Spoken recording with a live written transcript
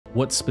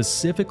What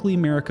specifically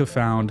Marika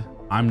found,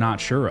 I'm not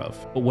sure of,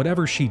 but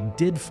whatever she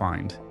did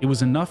find, it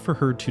was enough for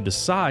her to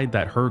decide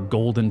that her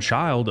golden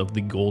child of the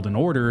Golden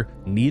Order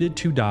needed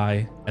to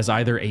die as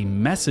either a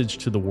message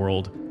to the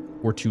world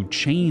or to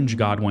change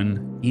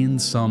Godwyn in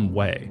some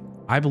way.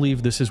 I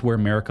believe this is where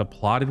Marika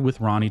plotted with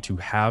Ranni to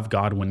have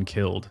Godwyn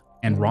killed,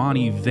 and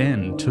Ranni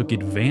then took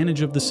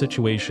advantage of the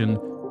situation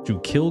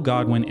to kill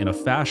Godwyn in a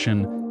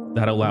fashion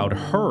that allowed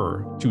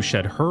her to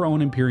shed her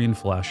own Empyrean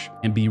flesh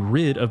and be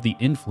rid of the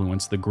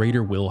influence the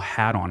Greater Will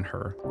had on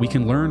her. We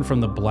can learn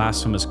from the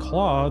blasphemous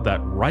claw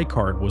that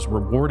Rykard was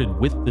rewarded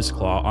with this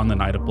claw on the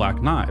Night of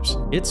Black Knives.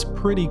 It's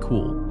pretty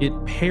cool. It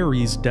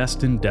parries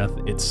destined death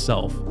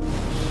itself.